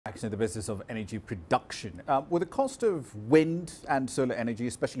Back in the business of energy production. With the cost of wind and solar energy,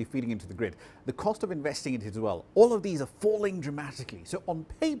 especially feeding into the grid, the cost of investing in it as well, all of these are falling dramatically. So on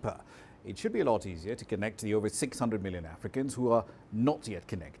paper, it should be a lot easier to connect the over 600 million Africans who are not yet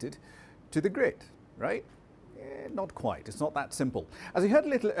connected to the grid, right? Not quite. It's not that simple. As we heard a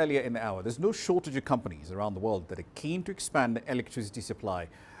little earlier in the hour, there's no shortage of companies around the world that are keen to expand the electricity supply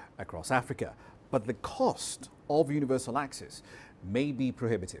across Africa. But the cost of universal access may be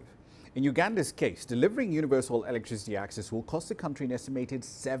prohibitive. In Uganda's case, delivering universal electricity access will cost the country an estimated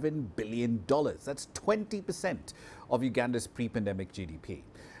 $7 billion. That's 20% of Uganda's pre-pandemic GDP.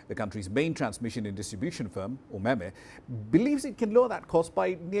 The country's main transmission and distribution firm, Umeme, believes it can lower that cost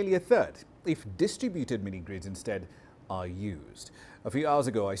by nearly a third if distributed mini-grids instead are used. A few hours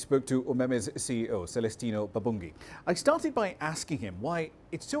ago, I spoke to Umeme's CEO, Celestino Babungi. I started by asking him why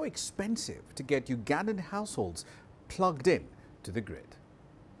it's so expensive to get Ugandan households plugged in to the grid.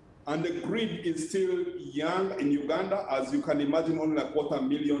 And the grid is still young in Uganda. As you can imagine, only a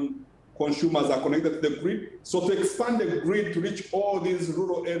 250,000 consumers are connected to the grid. So to expand the grid to reach all these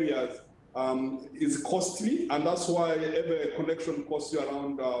rural areas is costly, and that's why every connection costs you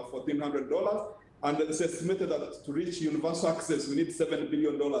around $1,400. And it's estimated that to reach universal access, we need $7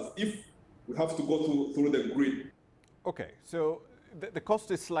 billion if we have to go through the grid. Okay, so the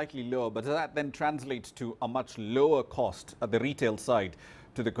cost is slightly lower, but does that then translate to a much lower cost at the retail side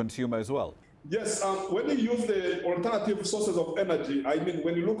to the consumer as well? Yes, when you use the alternative sources of energy, I mean,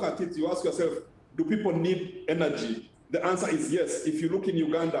 when you look at it, you ask yourself, do people need energy? The answer is yes. If you look in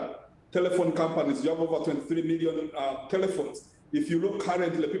Uganda, telephone companies, you have over 23 million telephones. If you look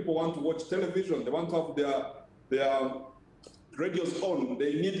currently, people want to watch television, they want to have their radios on,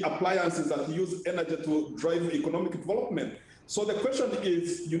 they need appliances that use energy to drive economic development. So the question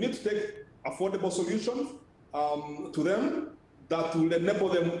is, you need to take affordable solutions to them that will enable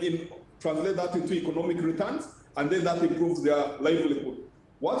them translate that into economic returns, and then that improves their livelihood.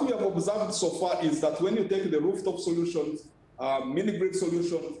 What we have observed so far is that when you take the rooftop solutions, mini-grid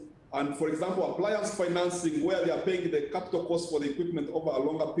solutions, and for example, appliance financing, where they are paying the capital cost for the equipment over a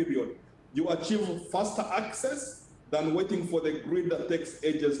longer period, you achieve faster access than waiting for the grid that takes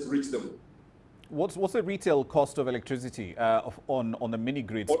ages to reach them. What's the retail cost of electricity on the mini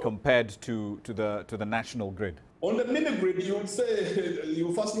grids compared to the national grid? On the mini grid, you would say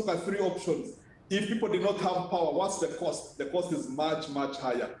you first look at three options. If people do not have power, what's the cost? The cost is much, much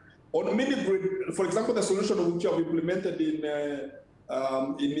higher. On mini grid, for example, the solution which you have implemented in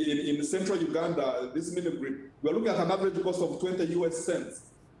central Uganda, this mini grid, we're looking at an average cost of 20 US cents.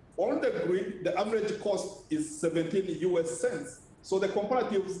 On the grid, the average cost is 17 US cents. So the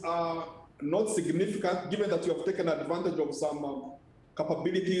comparatives are not significant, given that you have taken advantage of some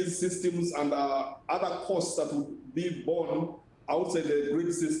capabilities, systems, and other costs that would be borne outside the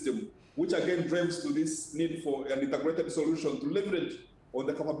grid system, which again drives to this need for an integrated solution to leverage on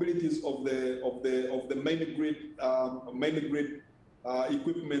the capabilities of the main grid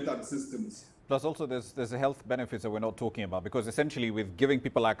equipment and systems. Plus also there's a health benefits that we're not talking about, because essentially with giving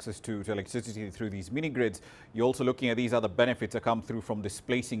people access to electricity through these mini grids, you're also looking at these other benefits that come through from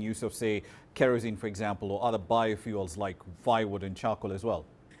displacing use of, say, kerosene, for example, or other biofuels like firewood and charcoal as well.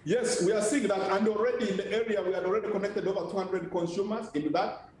 Yes, we are seeing that, and already in the area we had already connected over 200 consumers in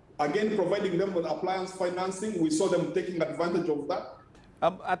that. Again, providing them with appliance financing, we saw them taking advantage of that.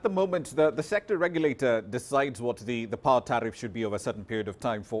 At the moment, the sector regulator decides what the power tariff should be over a certain period of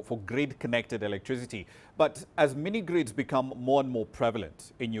time for grid-connected electricity. But as mini-grids become more and more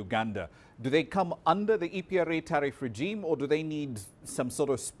prevalent in Uganda, do they come under the EPRA tariff regime, or do they need some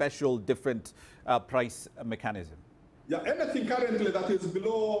sort of special different price mechanism? Yeah, anything currently that is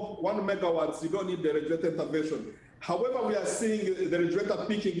below 1 megawatts, you don't need the regulator intervention. However, we are seeing the regulator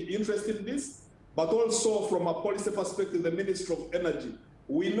picking interest in this, but also from a policy perspective, the Ministry of Energy.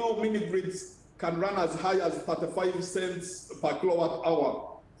 We know mini-grids can run as high as 35 cents per kilowatt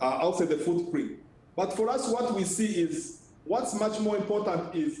hour outside the footprint. But for us, what we see is, what's much more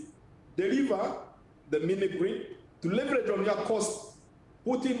important is deliver the mini-grid to leverage on your cost,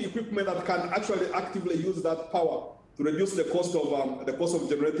 put in equipment that can actually actively use that power to reduce the cost of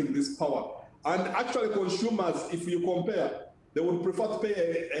generating this power. And actually consumers, if you compare, they would prefer to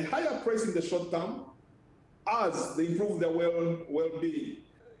pay a higher price in the short term as they improve their well-being.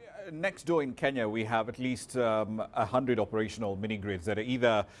 Next door in Kenya, we have at least 100 operational mini-grids that are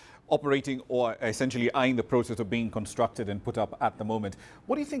either operating or essentially eyeing the process of being constructed and put up at the moment.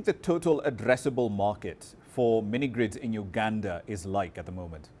 What do you think the total addressable market for mini-grids in Uganda is like at the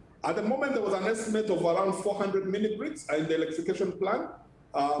moment? At the moment, there was an estimate of around 400 mini-grids in the electrification plan.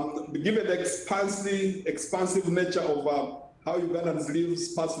 Given the expansive nature of how Ugandans live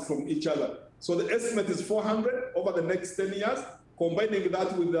sparsely from each other. So the estimate is 400 over the next 10 years, combining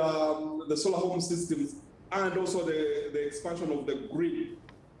that with the solar home systems and also the expansion of the grid.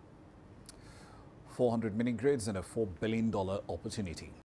 400 mini grids and a $4 billion opportunity.